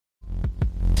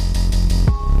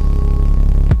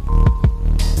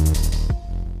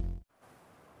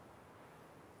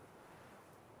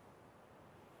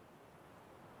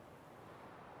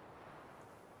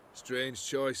Strange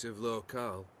choice of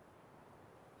locale.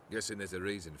 Guessing there's a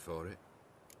reason for it.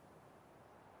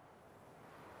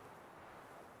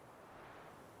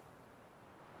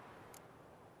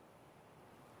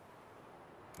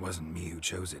 Wasn't me who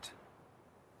chose it.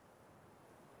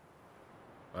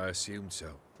 I assumed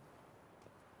so.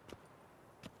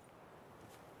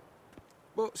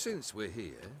 But since we're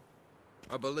here,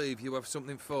 I believe you have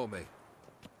something for me.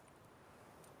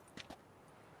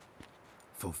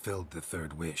 Fulfilled the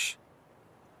third wish.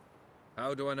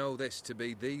 How do I know this to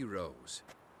be the rose?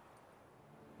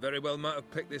 Very well might have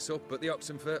picked this up at the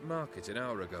Oxenfurt market an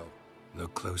hour ago.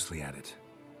 Look closely at it.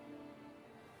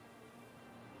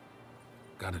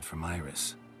 Got it from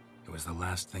Iris. It was the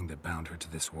last thing that bound her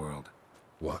to this world.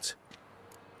 What?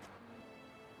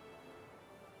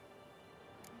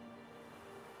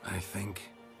 I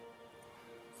think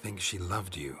she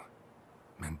loved you.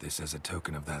 Meant this as a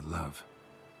token of that love.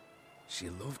 She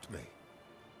loved me.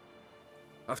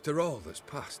 After all that's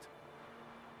passed.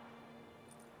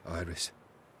 Iris.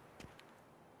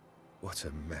 What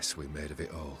a mess we made of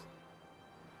it all.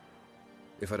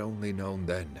 If I'd only known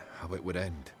then how it would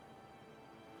end.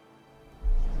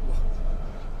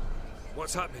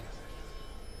 What's happening?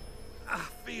 I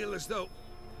feel as though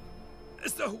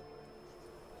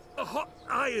a hot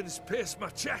iron's pierced my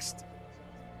chest.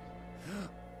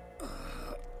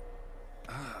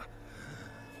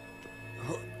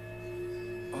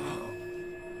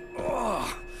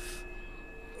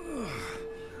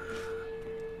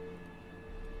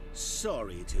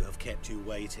 Sorry to have kept you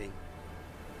waiting.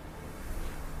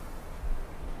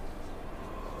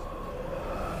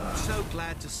 So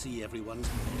glad to see everyone's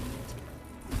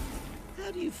made.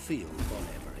 How do you feel, Von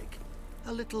Emmerich?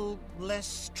 A little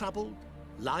less troubled?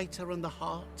 Lighter in the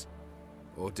heart?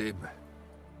 Odin,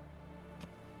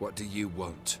 what do you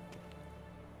want?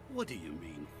 What do you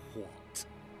mean, what?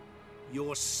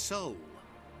 Your soul.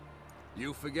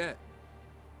 You forget.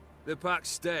 The pact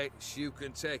states you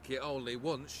can take it only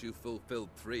once you've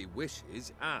fulfilled 3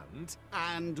 wishes, and...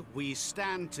 And we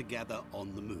stand together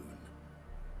on the moon.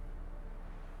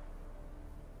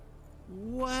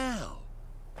 Well,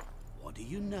 what do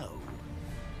you know?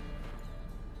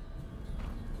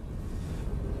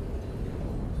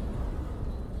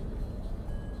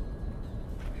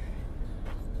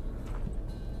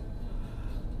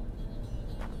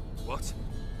 What?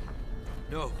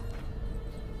 No.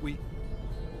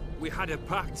 We had a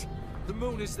pact. The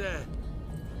moon is there.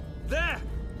 There!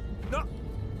 Not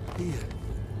here.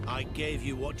 I gave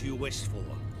you what you wished for.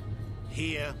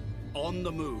 Here, on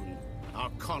the moon, our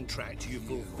contract you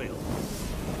fulfilled.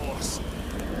 Boss,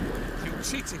 you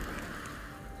cheated me.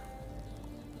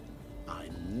 I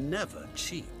never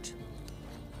cheat.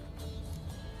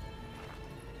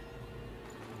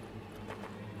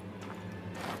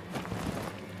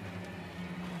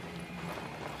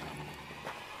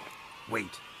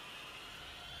 Wait.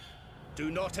 Do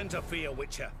not interfere,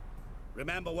 Witcher.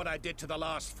 Remember what I did to the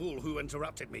last fool who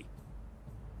interrupted me.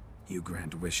 You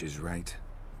grant wishes, right?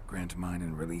 Grant mine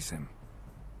and release him.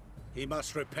 He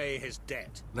must repay his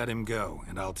debt. Let him go,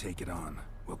 and I'll take it on.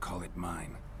 We'll call it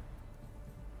mine.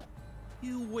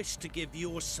 You wish to give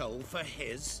your soul for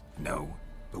his? No,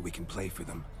 but we can play for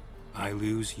them. I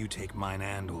lose, you take mine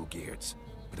and Olgierd's.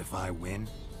 But if I win,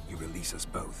 you release us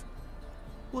both.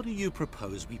 What do you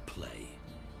propose we play?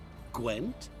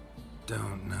 Gwent?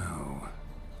 Don't know.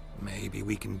 Maybe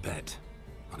we can bet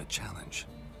on a challenge.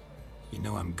 You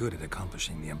know I'm good at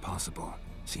accomplishing the impossible.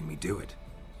 Seen me do it.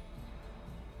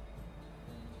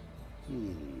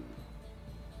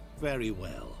 Very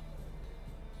well.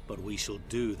 But we shall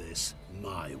do this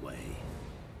my way.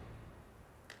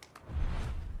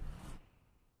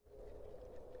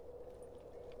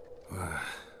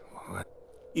 What?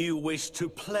 You wish to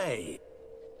play?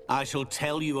 I shall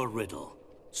tell you a riddle.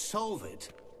 Solve it,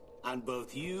 and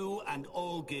both you and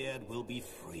Olgierd will be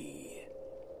free.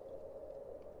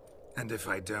 And if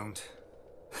I don't?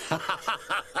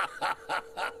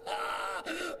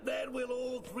 Then we'll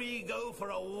all 3 go for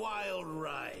a wild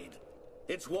ride.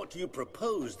 It's what you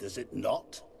proposed, is it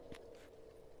not?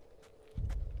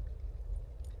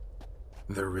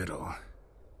 The riddle.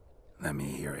 Let me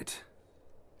hear it.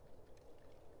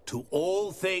 To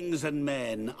all things and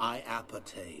men I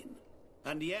appertain,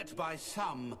 and yet by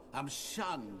some am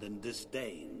shunned and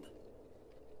disdained.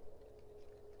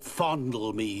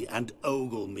 Fondle me and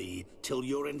ogle me till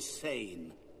you're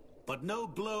insane, but no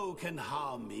blow can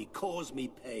harm me, cause me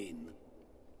pain.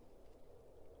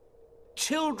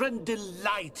 Children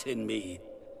delight in me,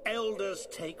 elders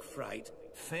take fright,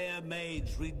 fair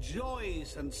maids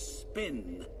rejoice and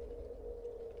spin.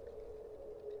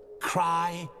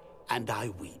 Cry, and I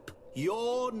weep.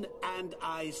 Yawn and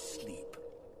I sleep.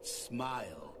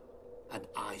 Smile and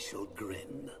I shall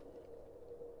grin.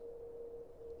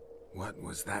 What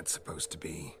was that supposed to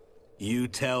be? You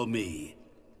tell me.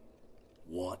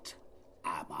 What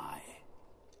am I?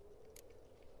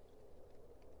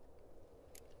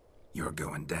 You're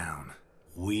going down.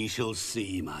 We shall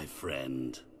see, my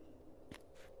friend.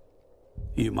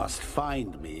 You must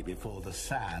find me before the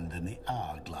sand in the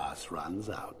hourglass runs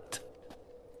out.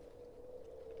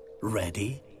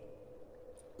 Ready?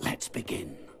 Let's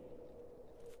begin.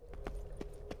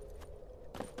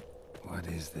 What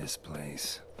is this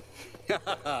place?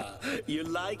 You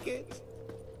like it?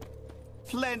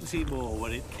 Plenty more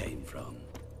where it came from.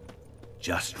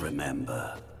 Just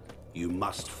remember, you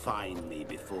must find me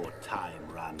before time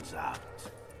runs out.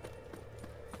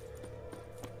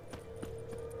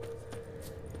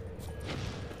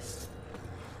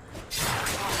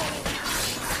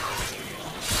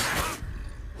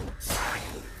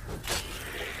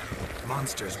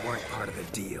 Monsters weren't part of the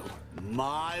deal.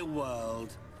 My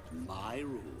world, my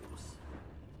rules.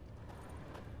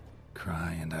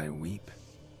 Cry and I weep,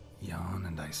 yawn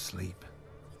and I sleep,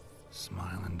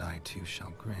 smile and I too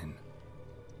shall grin.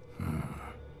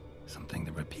 Something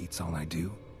that repeats all I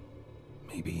do?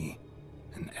 Maybe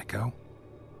an echo?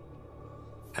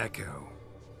 Echo.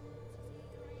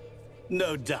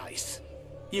 No dice.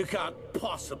 You can't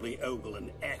possibly ogle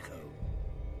an echo.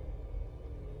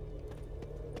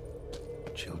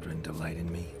 Children delight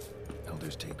in me,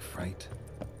 elders take fright.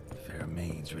 Fair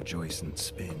maids rejoice and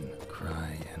spin,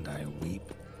 cry and I weep,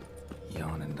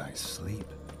 yawn and I sleep,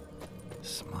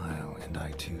 smile and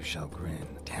I too shall grin.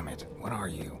 Damn it, what are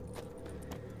you?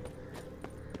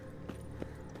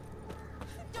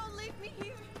 Don't leave me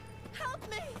here! Help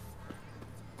me!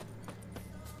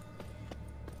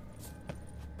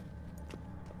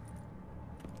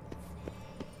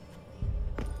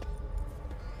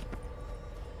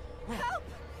 Help!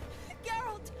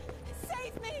 Geralt!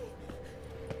 Save me!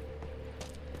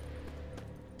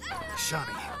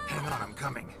 Shani, hang on, I'm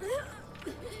coming.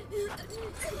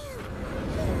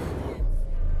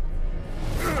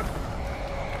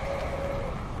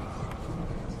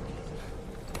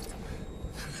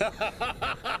 I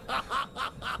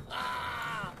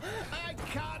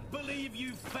can't believe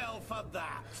you fell for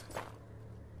that.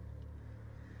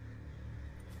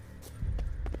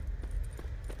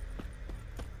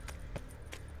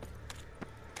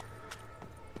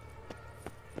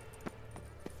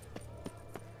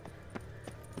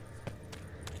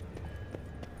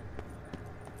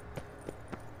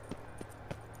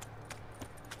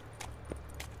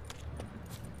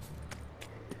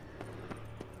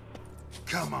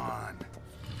 Come on.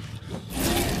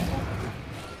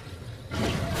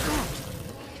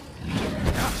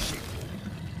 Ah, shit.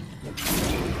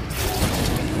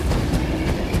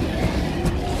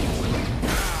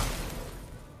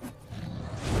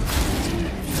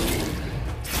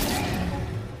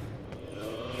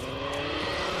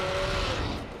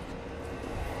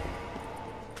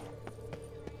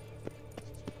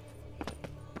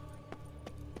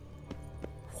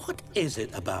 What is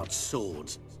it about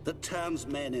swords that turns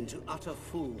men into utter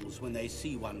fools when they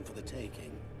see one for the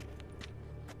taking?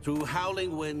 Through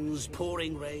howling winds,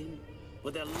 pouring rain,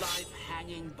 with their life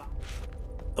hanging by...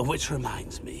 Which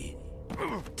reminds me,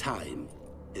 time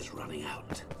is running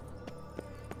out.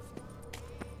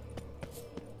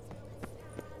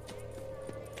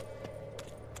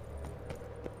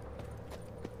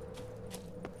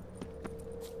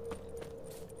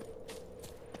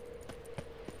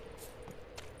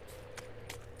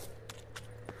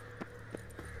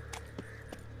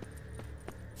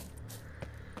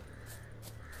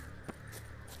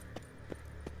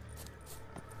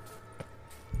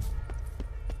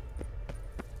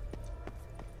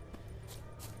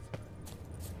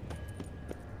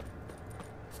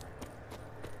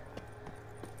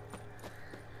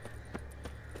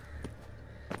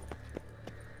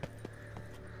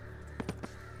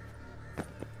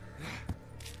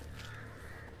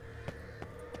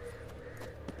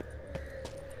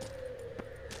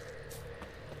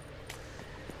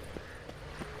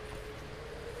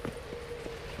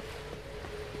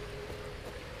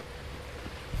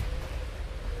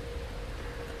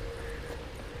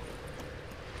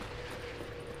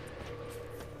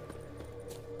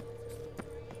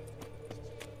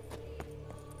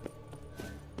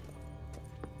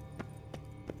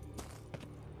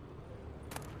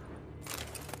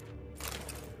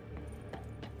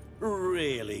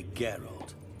 Really,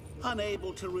 Geralt?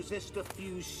 Unable to resist a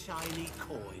few shiny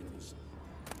coins?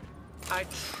 I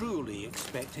truly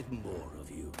expected more of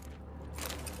you.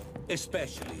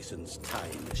 Especially since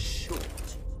time is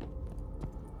short.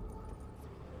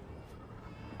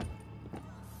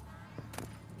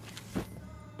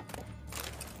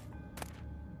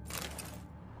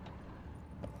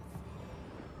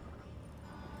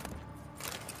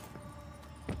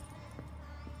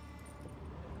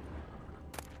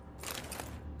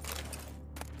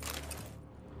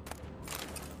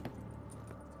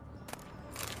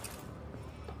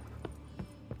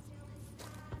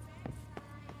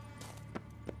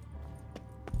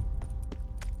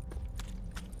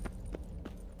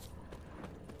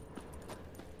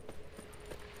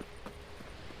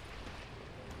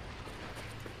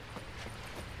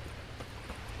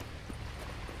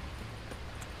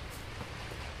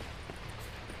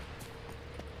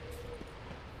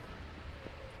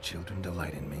 Children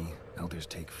delight in me, elders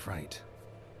take fright.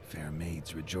 Fair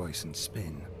maids rejoice and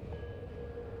spin.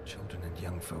 Children and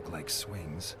young folk like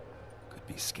swings. Could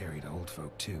be scary to old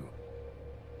folk too.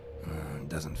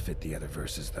 Doesn't fit the other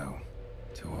verses though.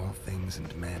 To all things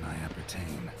and men I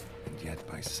appertain, and yet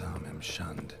by some am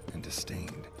shunned and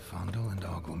disdained. Fondle and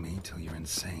ogle me till you're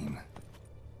insane.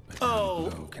 But no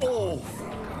blow can harm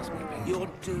me, cause me pain. You're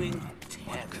doing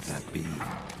What could that be?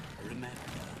 Remember,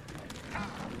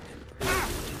 you can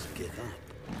always give up.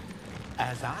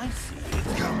 As I see it,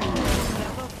 you'll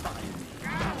never find me.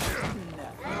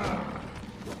 Never.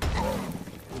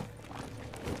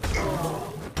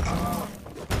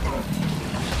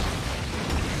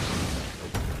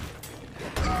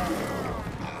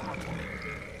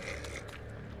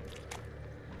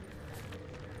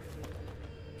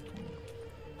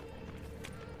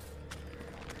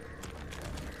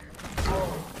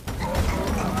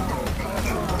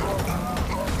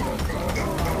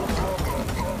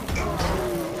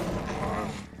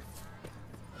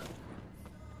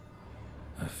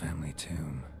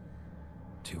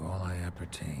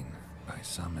 By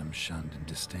some am shunned and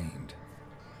disdained.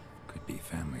 Could be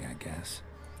family, I guess.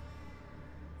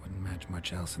 Wouldn't match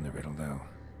much else in the riddle, though.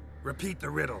 Repeat the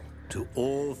riddle. To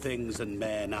all things and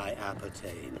men I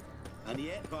appertain, and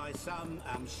yet by some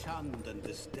am shunned and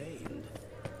disdained.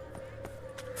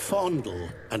 Fondle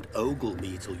and ogle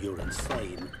me till you're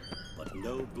insane, but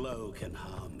no blow can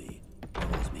harm me,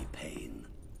 cause me pain.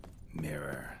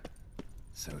 Mirror.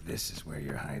 So this is where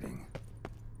you're hiding.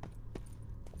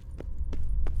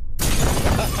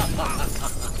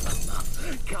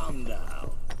 Come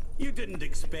now. You didn't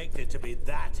expect it to be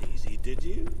that easy, did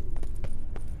you?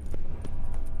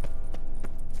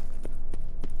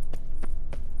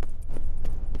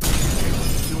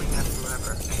 Doing that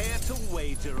forever. Care to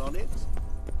wager on it?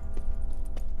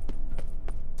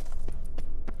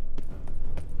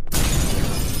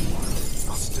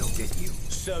 I'll still get you.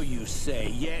 So you say,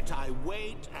 yet I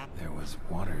wait and... There was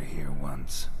water here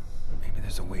once. Maybe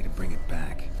there's a way to bring it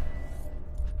back.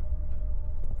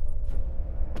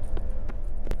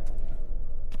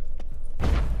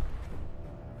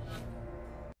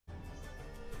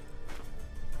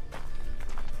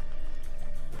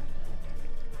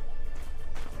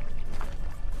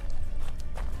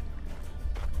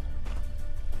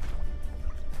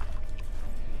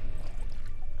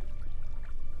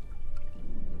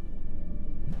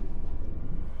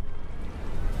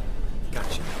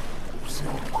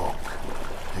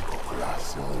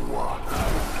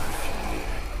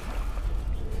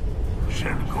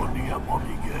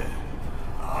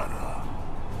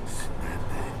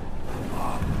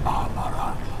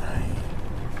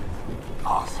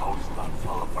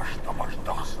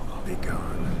 Be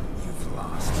gone. You've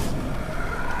lost.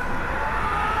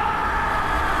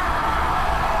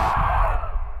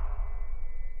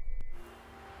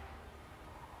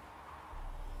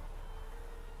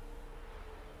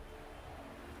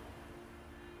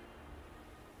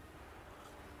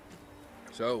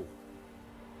 So,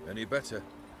 any better?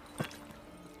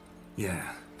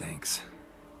 Yeah, thanks.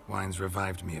 Wine's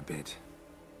revived me a bit.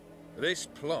 This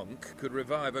plonk could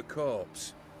revive a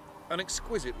corpse. An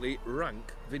exquisitely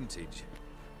rank vintage.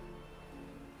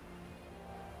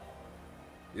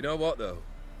 You know what, though?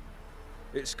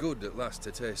 It's good at last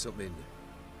to taste something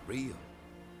real.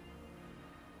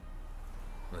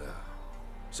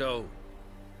 So,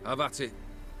 have at it.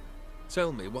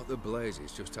 Tell me what the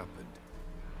blazes just happened.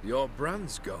 Your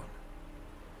brand's gone.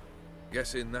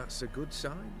 Guessing that's a good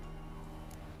sign?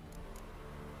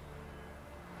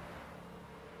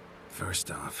 First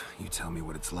off, you tell me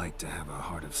what it's like to have a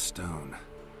heart of stone.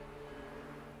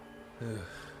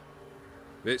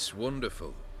 It's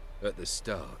wonderful at the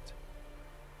start.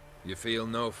 You feel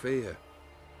no fear,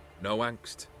 no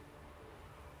angst,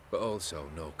 but also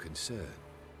no concern.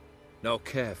 No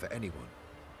care for anyone,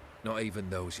 not even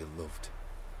those you loved.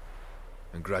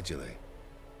 And gradually,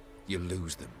 you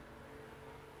lose them.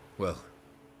 Well,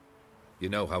 you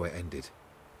know how it ended.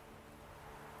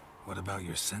 What about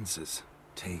your senses?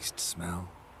 Taste, smell?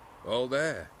 All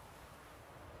there.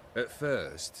 At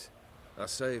first, I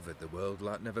savoured the world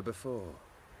like never before.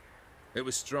 It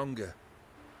was stronger,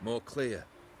 more clear.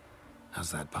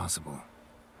 How's that possible?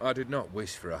 I did not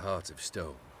wish for a heart of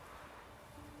stone.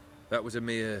 That was a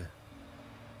mere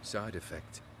side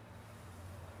effect.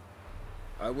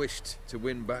 I wished to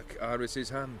win back Iris's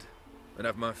hand and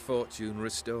have my fortune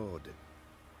restored.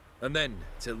 And then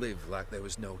to live like there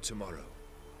was no tomorrow.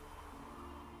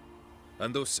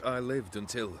 And thus I lived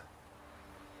until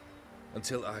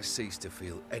I ceased to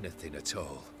feel anything at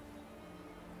all.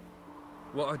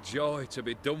 What a joy to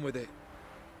be done with it.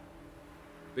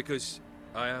 Because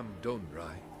I am done,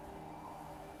 right?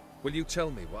 Will you tell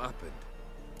me what happened?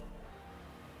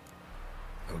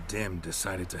 O'Dim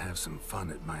decided to have some fun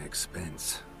at my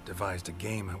expense. Devised a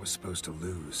game I was supposed to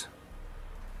lose.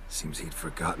 Seems he'd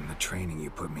forgotten the training you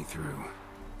put me through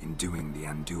in doing the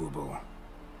undoable.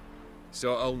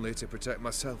 So only to protect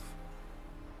myself.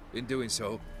 In doing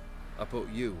so, I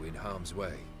put you in harm's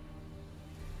way.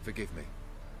 Forgive me.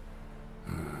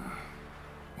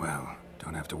 Well,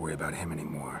 don't have to worry about him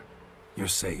anymore. You're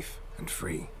safe and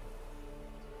free.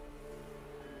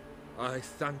 I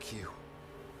thank you.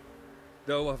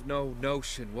 Though I've no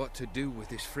notion what to do with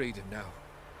this freedom now.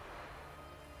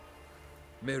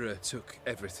 Mirror took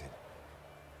everything.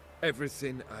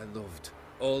 Everything I loved.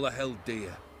 All I held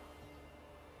dear.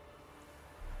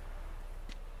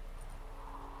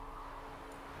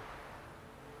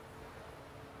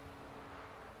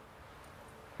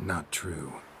 Not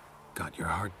true. Got your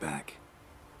heart back.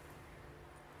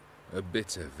 A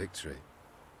bitter victory.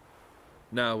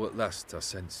 Now at last I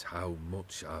sense how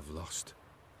much I've lost.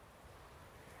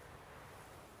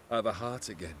 I've a heart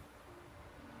again.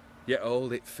 Yet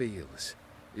all it feels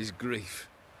is grief,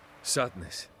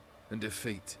 sadness, and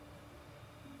defeat.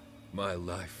 My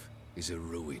life is a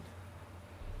ruin.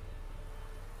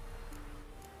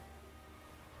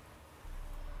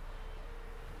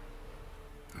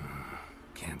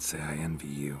 Can't say I envy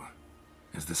you.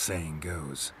 As the saying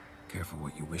goes, careful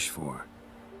what you wish for.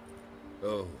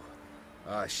 Oh,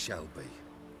 I shall be.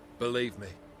 Believe me.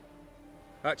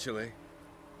 Actually,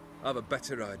 I've a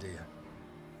better idea.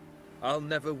 I'll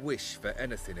never wish for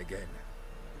anything again.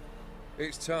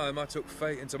 It's time I took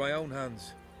fate into my own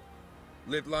hands.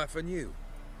 Lived life anew.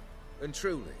 And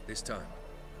truly, this time.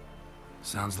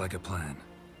 Sounds like a plan.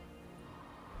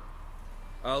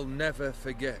 I'll never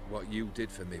forget what you did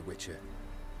for me, Witcher.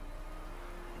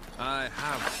 I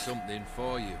have something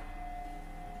for you.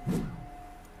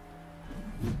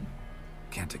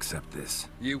 Can't accept this.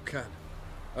 You can,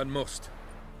 and must.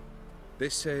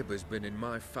 This sabre's been in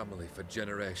my family for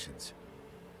generations.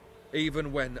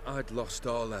 Even when I'd lost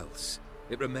all else,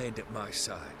 it remained at my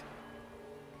side.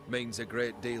 Means a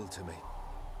great deal to me.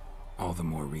 All the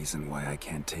more reason why I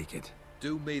can't take it.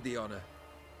 Do me the honor.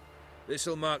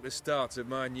 This'll mark the start of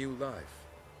my new life.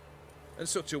 And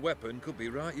such a weapon could be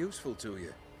right useful to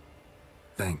you.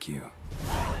 Thank you.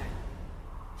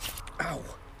 Ow!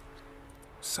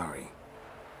 Sorry.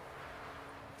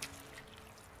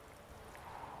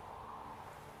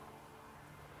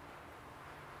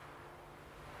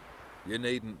 You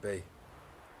needn't be.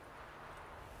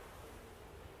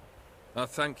 I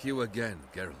thank you again,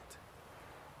 Geralt.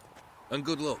 And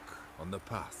good luck on the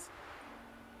path.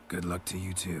 Good luck to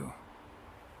you too.